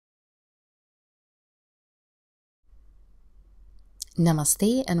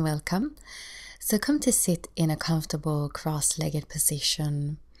Namaste and welcome. So come to sit in a comfortable cross-legged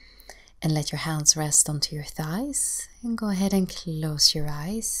position and let your hands rest onto your thighs, and go ahead and close your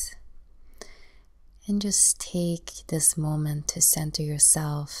eyes and just take this moment to center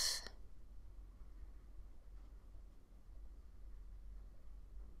yourself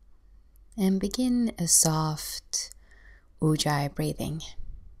and begin a soft ujjayi breathing.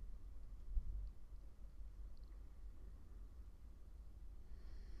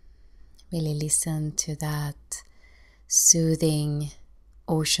 Really listen to that soothing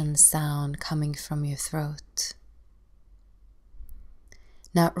ocean sound coming from your throat.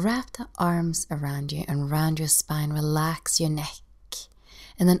 Now wrap the arms around you and around your spine. Relax your neck.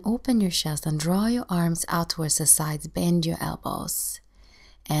 And then open your chest and draw your arms out towards the sides. Bend your elbows.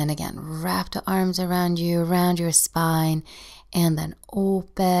 And again, wrap the arms around you, around your spine. And then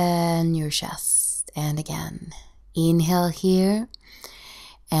open your chest. And again, inhale here.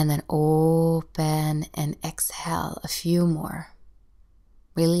 And then open and exhale a few more.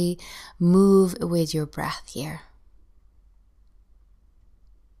 Really move with your breath here.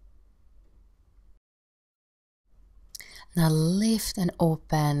 Now lift and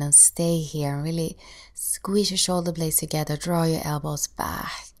open and stay here. Really squeeze your shoulder blades together. Draw your elbows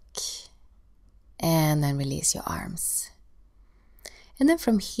back. And then release your arms. And then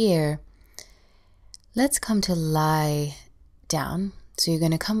from here, let's come to lie down. So you're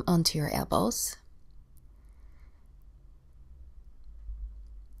going to come onto your elbows.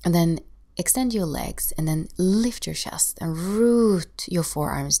 And then extend your legs and then lift your chest and root your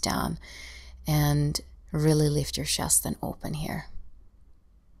forearms down. And really lift your chest and open here.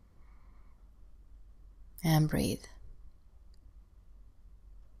 And breathe.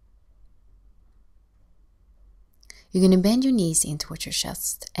 You're going to bend your knees in towards your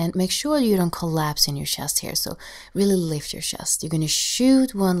chest and make sure you don't collapse in your chest here. So really lift your chest. You're going to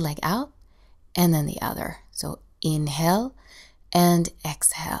shoot one leg out and then the other. So inhale and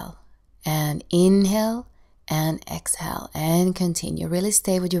exhale, and inhale and exhale, and continue. Really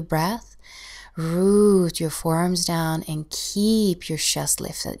stay with your breath. Root your forearms down and keep your chest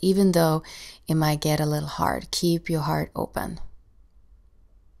lifted. Even though it might get a little hard, keep your heart open.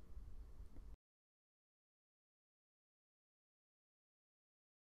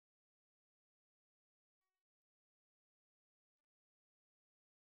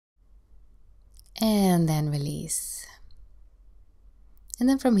 And then release. And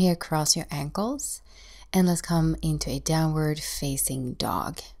then from here, cross your ankles and let's come into a downward facing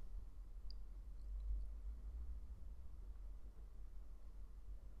dog.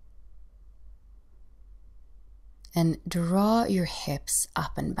 And draw your hips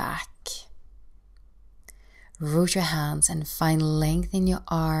up and back. Root your hands and find length in your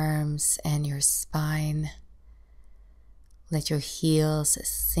arms and your spine. Let your heels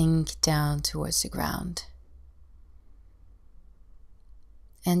sink down towards the ground.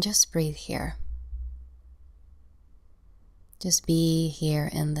 And just breathe here. Just be here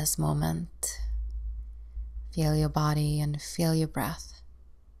in this moment. Feel your body and feel your breath.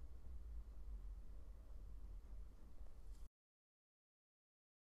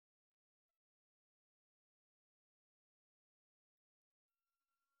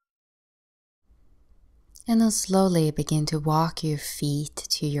 And then slowly begin to walk your feet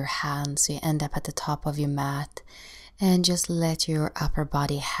to your hands so you end up at the top of your mat. And just let your upper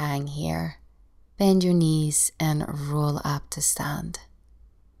body hang here. Bend your knees and roll up to stand.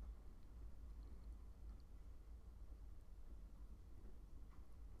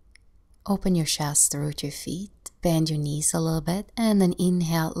 Open your chest, root your feet, bend your knees a little bit, and then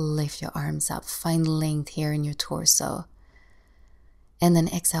inhale, lift your arms up. Find length here in your torso. And then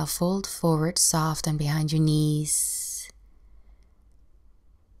exhale, fold forward, soft and behind your knees.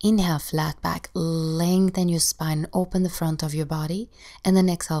 Inhale, flat back, lengthen your spine and open the front of your body. And then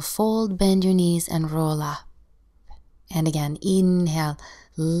exhale, fold, bend your knees and roll up. And again, inhale,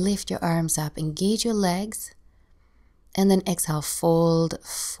 lift your arms up, engage your legs. And then exhale, fold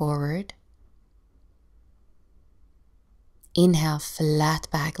forward. Inhale, flat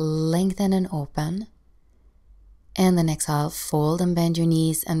back, lengthen and open. And then exhale, fold and bend your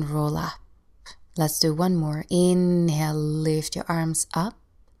knees and roll up. Let's do one more. Inhale, lift your arms up,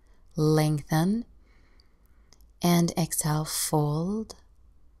 lengthen. And exhale, fold.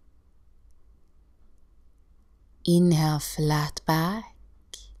 Inhale, flat back.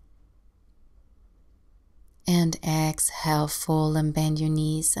 And exhale, fold and bend your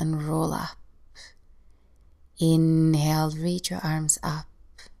knees and roll up. Inhale, reach your arms up,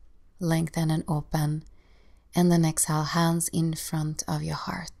 lengthen and open. And then exhale, hands in front of your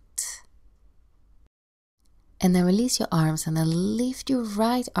heart. And then release your arms and then lift your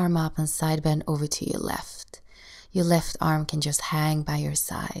right arm up and side bend over to your left. Your left arm can just hang by your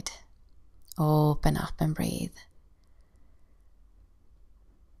side. Open up and breathe.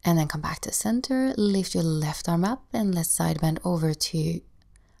 And then come back to center. Lift your left arm up and let's side bend over to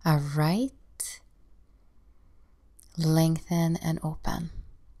our right. Lengthen and open.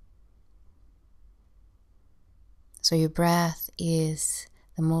 So your breath is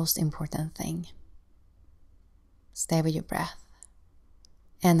the most important thing. Stay with your breath.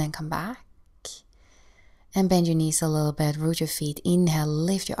 And then come back. And bend your knees a little bit. Root your feet. Inhale,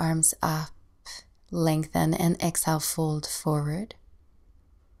 lift your arms up. Lengthen and exhale, fold forward.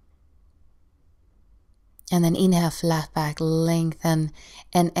 And then inhale, flat back, lengthen,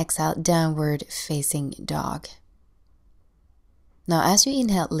 and exhale, downward facing dog. Now as you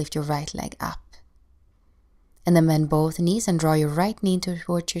inhale, lift your right leg up. And then bend both knees and draw your right knee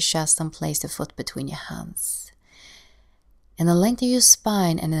towards your chest and place the foot between your hands. And then lengthen your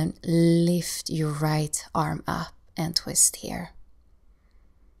spine and then lift your right arm up and twist here.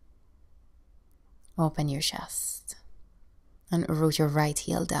 Open your chest and root your right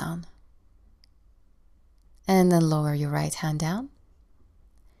heel down. And then lower your right hand down.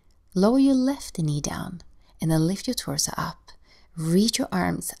 Lower your left knee down and then lift your torso up. Reach your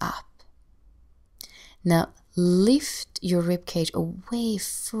arms up. Now lift your ribcage away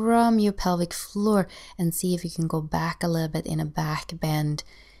from your pelvic floor and see if you can go back a little bit in a back bend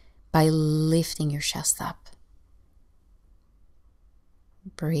by lifting your chest up.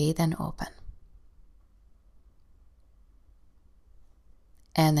 Breathe and open.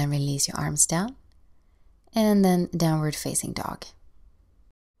 And then release your arms down. And then downward facing dog.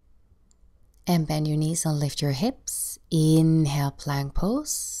 And bend your knees and lift your hips. Inhale, plank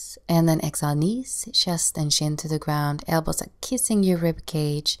pose. And then exhale, knees, chest and chin to the ground. Elbows are kissing your rib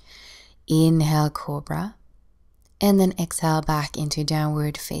cage. Inhale, cobra. And then exhale back into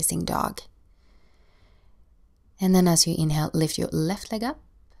downward facing dog. And then as you inhale, lift your left leg up.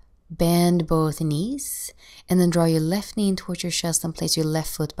 Bend both knees. And then draw your left knee in towards your chest and place your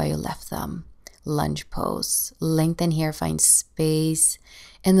left foot by your left thumb. Lunge pose. Lengthen here, find space.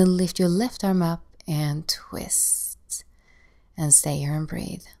 And then lift your left arm up and twist. And stay here and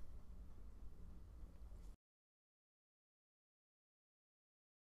breathe.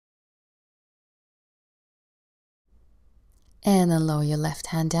 And then lower your left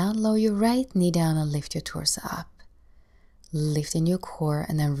hand down, lower your right knee down and lift your torso up. Lift in your core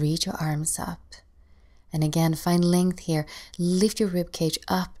and then reach your arms up. And again, find length here. Lift your rib cage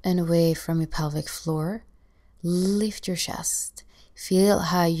up and away from your pelvic floor. Lift your chest. Feel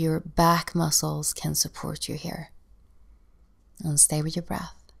how your back muscles can support you here. And stay with your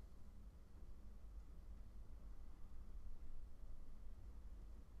breath.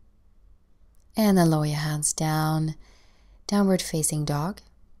 And then lower your hands down. Downward facing dog.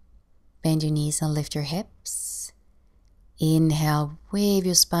 Bend your knees and lift your hips. Inhale, wave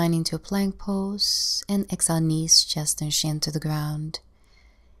your spine into a plank pose. And exhale, knees, chest and chin to the ground.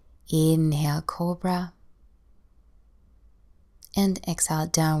 Inhale, cobra. And exhale,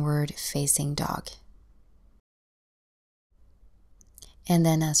 downward facing dog. And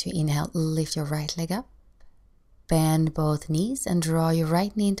then as you inhale, lift your right leg up. Bend both knees and draw your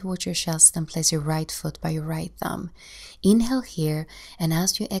right knee towards your chest and place your right foot by your right thumb. Inhale here, and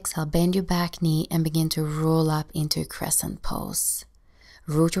as you exhale, bend your back knee and begin to roll up into a crescent pose.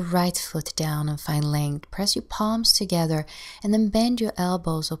 Root your right foot down and find length. Press your palms together and then bend your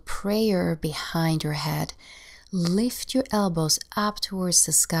elbows or prayer behind your head. Lift your elbows up towards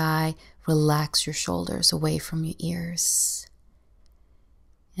the sky. Relax your shoulders away from your ears.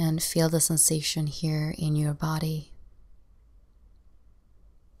 And feel the sensation here in your body.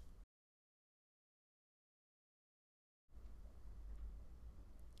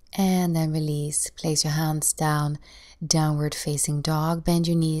 And then release. Place your hands down, downward facing dog. Bend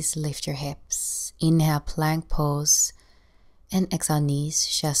your knees, lift your hips. Inhale, plank pose. And exhale, knees,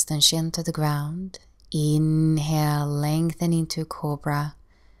 chest and chin to the ground. Inhale, lengthen into cobra.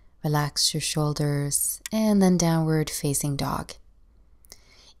 Relax your shoulders. And then downward facing dog.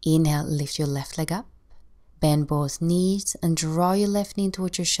 Inhale, lift your left leg up. Bend both knees and draw your left knee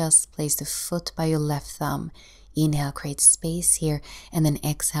towards your chest. Place the foot by your left thumb. Inhale, create space here. And then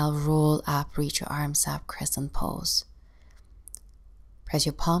exhale, roll up, reach your arms up, crescent pose. Press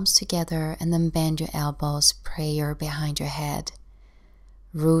your palms together and then bend your elbows, prayer behind your head.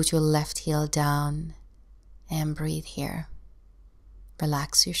 Root your left heel down and breathe here.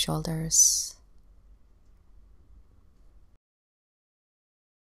 Relax your shoulders.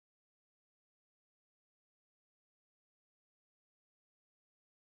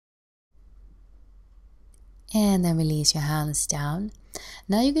 And then release your hands down.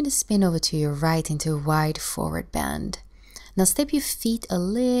 Now you're going to spin over to your right into a wide forward bend. Now step your feet a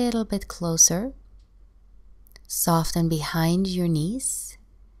little bit closer. Soften behind your knees.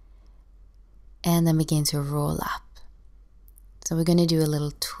 And then begin to roll up. So we're going to do a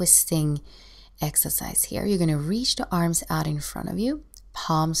little twisting exercise here. You're going to reach the arms out in front of you,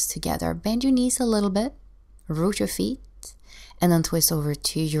 palms together. Bend your knees a little bit, root your feet, and then twist over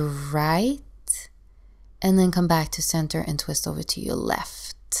to your right. And then come back to center and twist over to your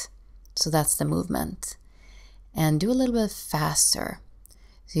left. So that's the movement. And do a little bit faster.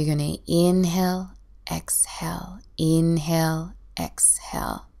 So you're going to inhale, exhale, inhale,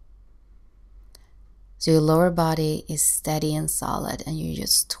 exhale. So your lower body is steady and solid, and you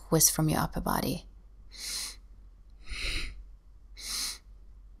just twist from your upper body.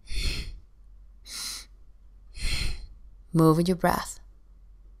 Move with your breath.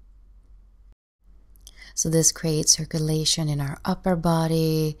 So this creates circulation in our upper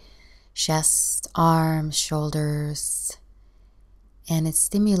body, chest, arms, shoulders, and it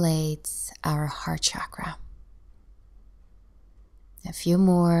stimulates our heart chakra. A few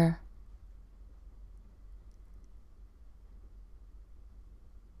more.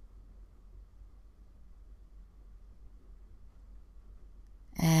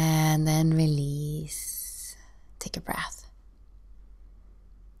 And then release. Take a breath.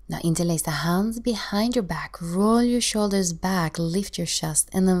 Now interlace the hands behind your back. Roll your shoulders back. Lift your chest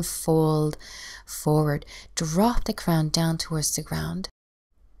and then fold forward. Drop the crown down towards the ground.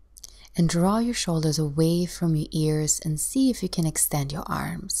 And draw your shoulders away from your ears and see if you can extend your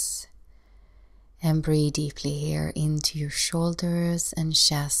arms. And breathe deeply here into your shoulders and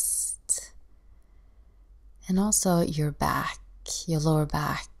chest. And also your back. Your lower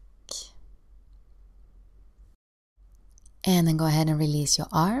back. And then go ahead and release your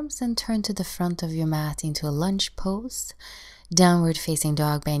arms and turn to the front of your mat into a lunge pose. Downward facing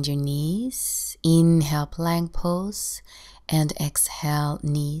dog, bend your knees. Inhale, plank pose. And exhale,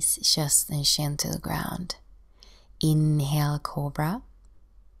 knees, chest and chin to the ground. Inhale, cobra.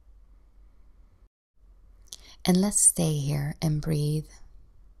 And let's stay here and breathe.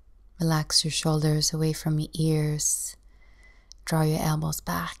 Relax your shoulders away from your ears. Draw your elbows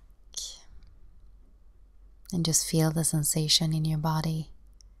back and just feel the sensation in your body.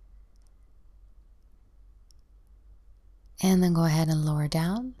 And then go ahead and lower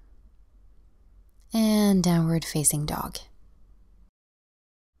down and downward facing dog.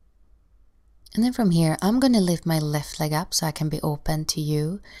 And then from here, I'm going to lift my left leg up so I can be open to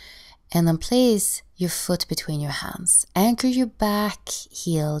you. And then place your foot between your hands. Anchor your back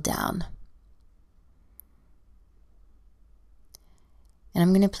heel down. And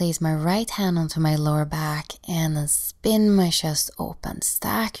I'm going to place my right hand onto my lower back and then spin my chest open.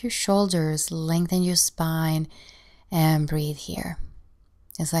 Stack your shoulders, lengthen your spine, and breathe here.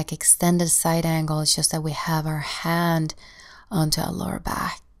 It's like extended side angle. It's just that we have our hand onto our lower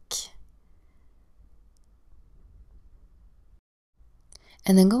back.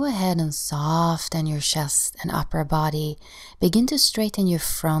 And then go ahead and soften your chest and upper body. Begin to straighten your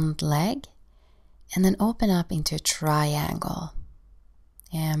front leg and then open up into a triangle.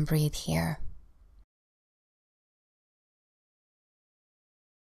 And breathe here.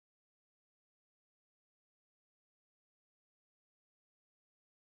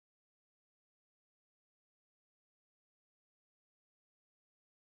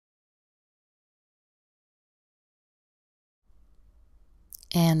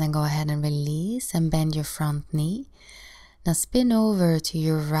 And then go ahead and release and bend your front knee. Now spin over to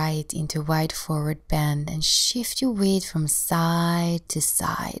your right into wide forward bend and shift your weight from side to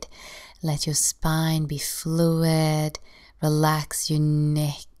side. Let your spine be fluid. Relax your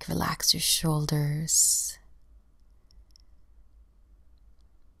neck, relax your shoulders.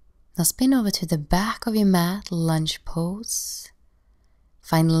 Now spin over to the back of your mat, lunge pose.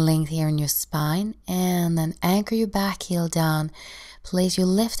 Find length here in your spine and then anchor your back heel down. Place your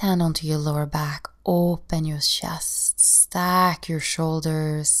left hand onto your lower back. Open your chest, stack your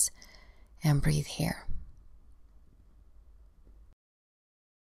shoulders, and breathe here.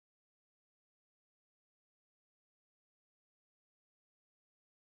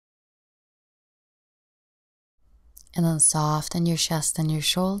 And then soften your chest and your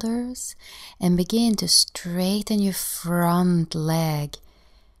shoulders and begin to straighten your front leg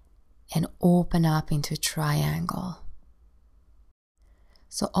and open up into a triangle.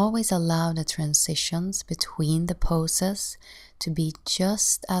 So always allow the transitions between the poses to be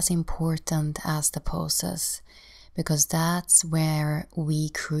just as important as the poses, because that's where we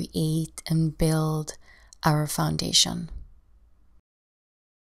create and build our foundation.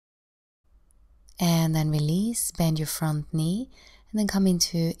 And then release, bend your front knee, and then come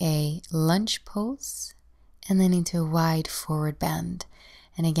into a lunge pose, and then into a wide forward bend.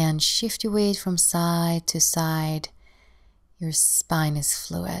 And again, shift your weight from side to side. Your spine is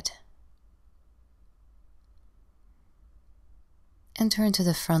fluid. And turn to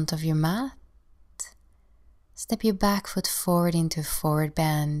the front of your mat. Step your back foot forward into a forward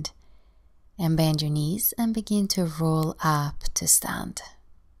bend, and bend your knees and begin to roll up to stand.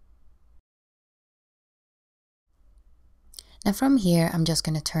 Now from here, I'm just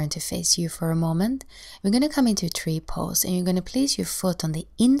going to turn to face you for a moment. We're going to come into tree pose, and you're going to place your foot on the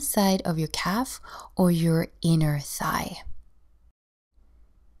inside of your calf or your inner thigh.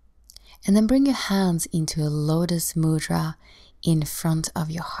 And then bring your hands into a lotus mudra in front of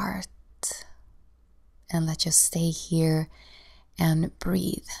your heart. And let's just stay here and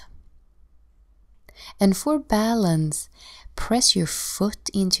breathe. And for balance, press your foot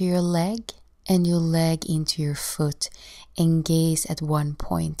into your leg and your leg into your foot and gaze at one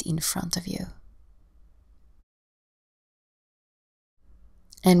point in front of you.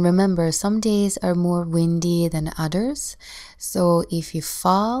 And remember, some days are more windy than others, so if you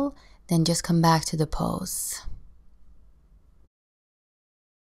fall, then just come back to the pose.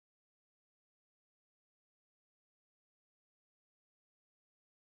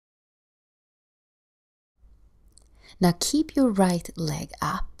 Now keep your right leg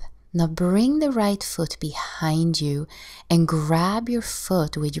up. Now bring the right foot behind you and grab your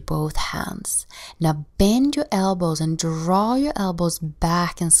foot with your both hands. Now bend your elbows and draw your elbows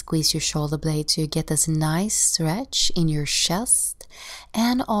back and squeeze your shoulder blades so you get this nice stretch in your chest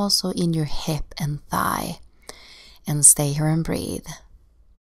and also in your hip and thigh. And stay here and breathe.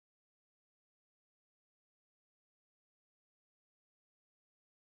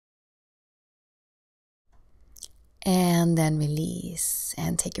 And then release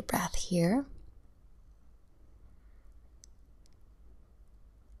and take a breath here.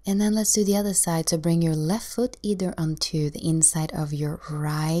 And then let's do the other side. So bring your left foot either onto the inside of your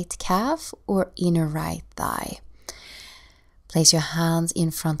right calf or inner right thigh. Place your hands in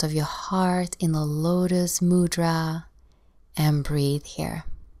front of your heart in the lotus mudra and breathe here.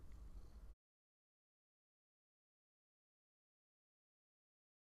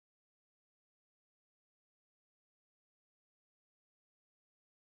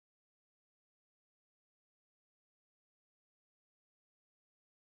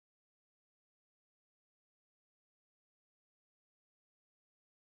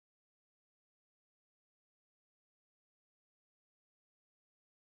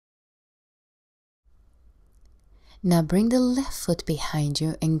 Now bring the left foot behind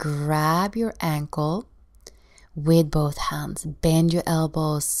you and grab your ankle with both hands. Bend your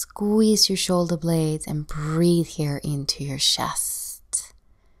elbows, squeeze your shoulder blades, and breathe here into your chest.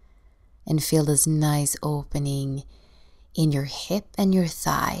 And feel this nice opening in your hip and your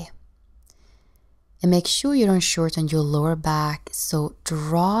thigh. And make sure you don't shorten your lower back, so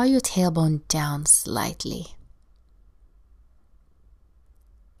draw your tailbone down slightly.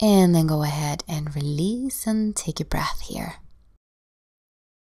 And then go ahead and release and take a breath here.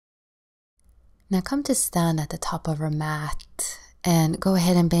 Now come to stand at the top of our mat and go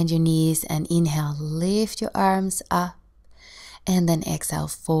ahead and bend your knees and inhale, lift your arms up, and then exhale,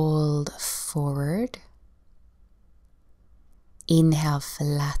 fold forward. Inhale,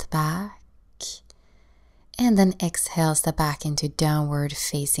 flat back, and then exhale, step back into downward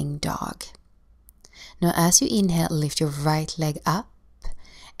facing dog. Now as you inhale, lift your right leg up,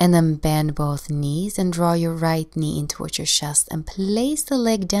 and then bend both knees and draw your right knee in towards your chest and place the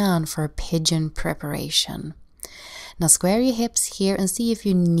leg down for a pigeon preparation. Now square your hips here and see if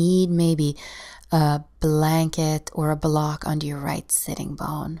you need maybe a blanket or a block under your right sitting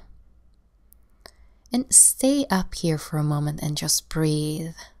bone. And stay up here for a moment and just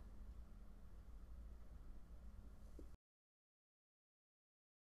breathe.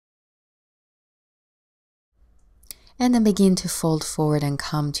 And then begin to fold forward and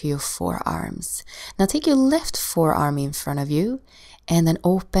come to your forearms. Now take your left forearm in front of you and then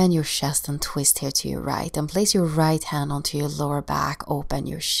open your chest and twist here to your right. And place your right hand onto your lower back, open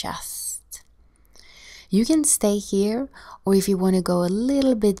your chest. You can stay here, or if you want to go a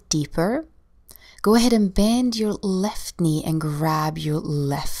little bit deeper, go ahead and bend your left knee and grab your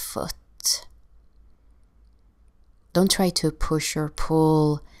left foot. Don't try to push or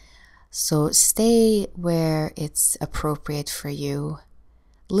pull. So stay where it's appropriate for you.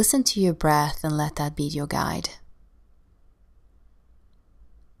 Listen to your breath and let that be your guide.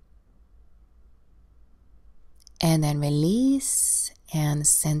 And then release and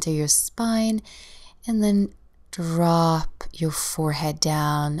center your spine. And then drop your forehead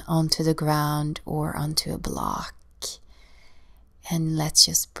down onto the ground or onto a block. And let's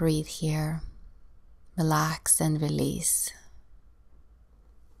just breathe here. Relax and release.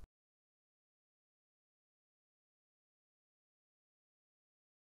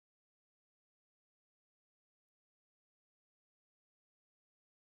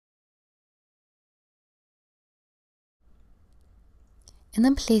 And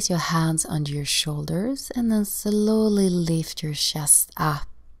then place your hands under your shoulders and then slowly lift your chest up.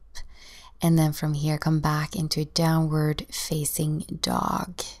 And then from here, come back into downward facing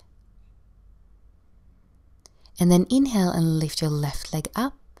dog. And then inhale and lift your left leg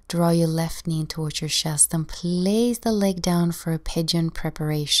up. Draw your left knee towards your chest and place the leg down for a pigeon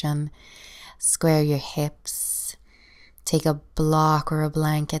preparation. Square your hips. Take a block or a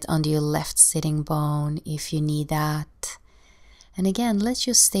blanket under your left sitting bone if you need that. And again, let's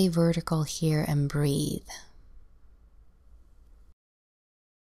just stay vertical here and breathe.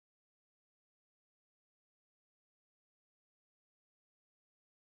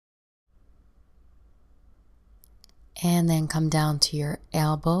 And then come down to your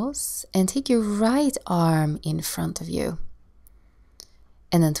elbows and take your right arm in front of you.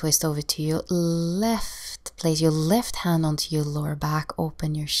 And then twist over to your left. Place your left hand onto your lower back.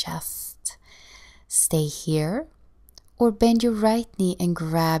 Open your chest. Stay here. Or bend your right knee and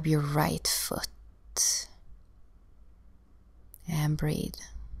grab your right foot. And breathe.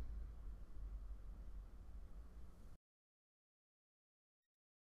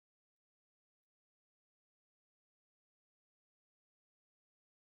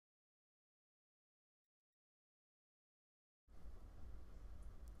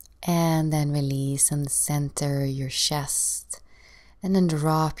 And then release and center your chest. And then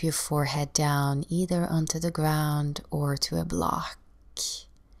drop your forehead down either onto the ground or to a block.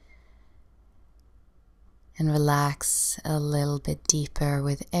 And relax a little bit deeper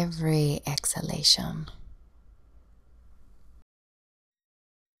with every exhalation.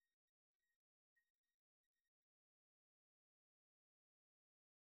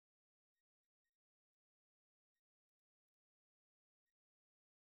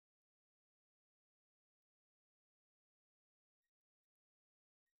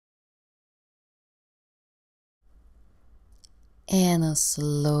 And then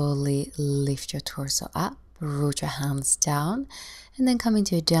slowly lift your torso up, root your hands down, and then come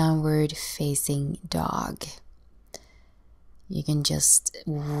into a downward facing dog. You can just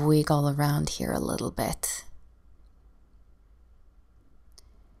wiggle around here a little bit.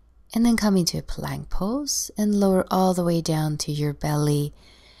 And then come into a plank pose and lower all the way down to your belly.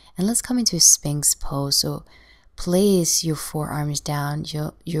 And let's come into a Sphinx pose. So place your forearms down,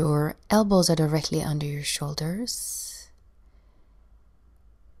 your elbows are directly under your shoulders.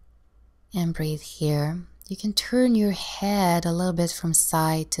 And breathe here. You can turn your head a little bit from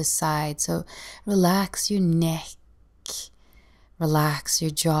side to side. So relax your neck, relax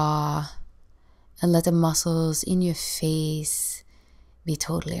your jaw, and let the muscles in your face be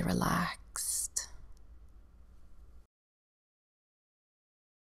totally relaxed.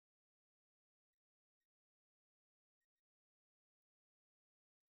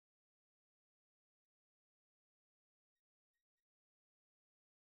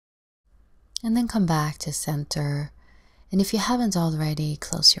 And then come back to center. And if you haven't already,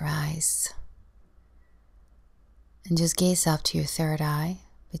 close your eyes. And just gaze up to your third eye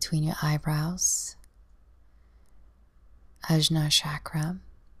between your eyebrows. Ajna chakra.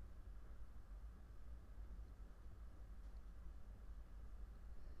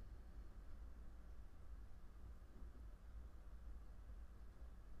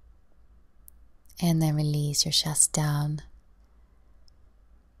 And then release your chest down.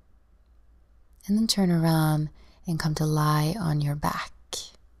 And then turn around and come to lie on your back.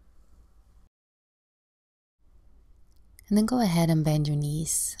 And then go ahead and bend your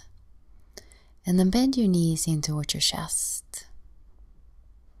knees. And then bend your knees in towards your chest.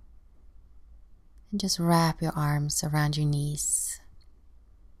 And just wrap your arms around your knees.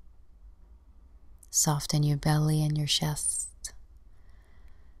 Soften your belly and your chest.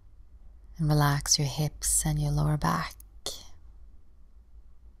 And relax your hips and your lower back.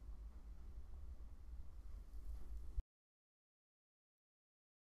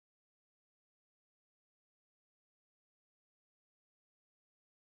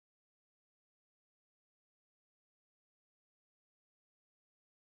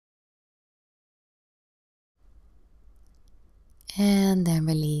 And then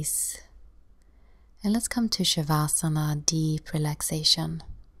release. And let's come to Shavasana, deep relaxation.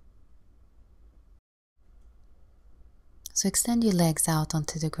 So extend your legs out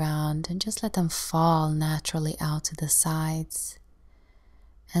onto the ground and just let them fall naturally out to the sides.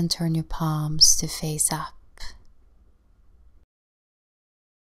 And turn your palms to face up.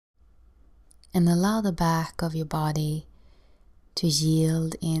 And allow the back of your body to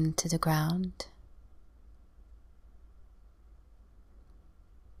yield into the ground.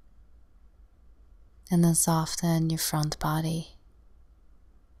 And then soften your front body.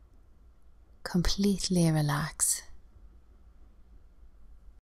 Completely relax.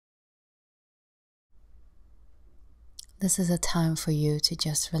 This is a time for you to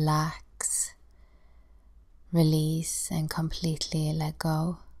just relax, release, and completely let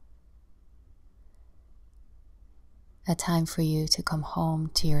go. A time for you to come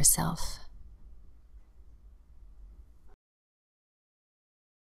home to yourself.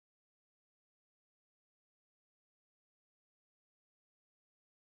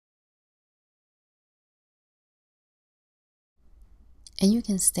 And you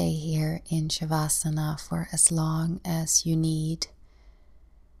can stay here in Shavasana for as long as you need.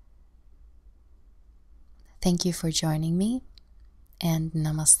 Thank you for joining me, and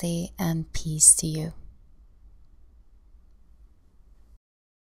namaste and peace to you.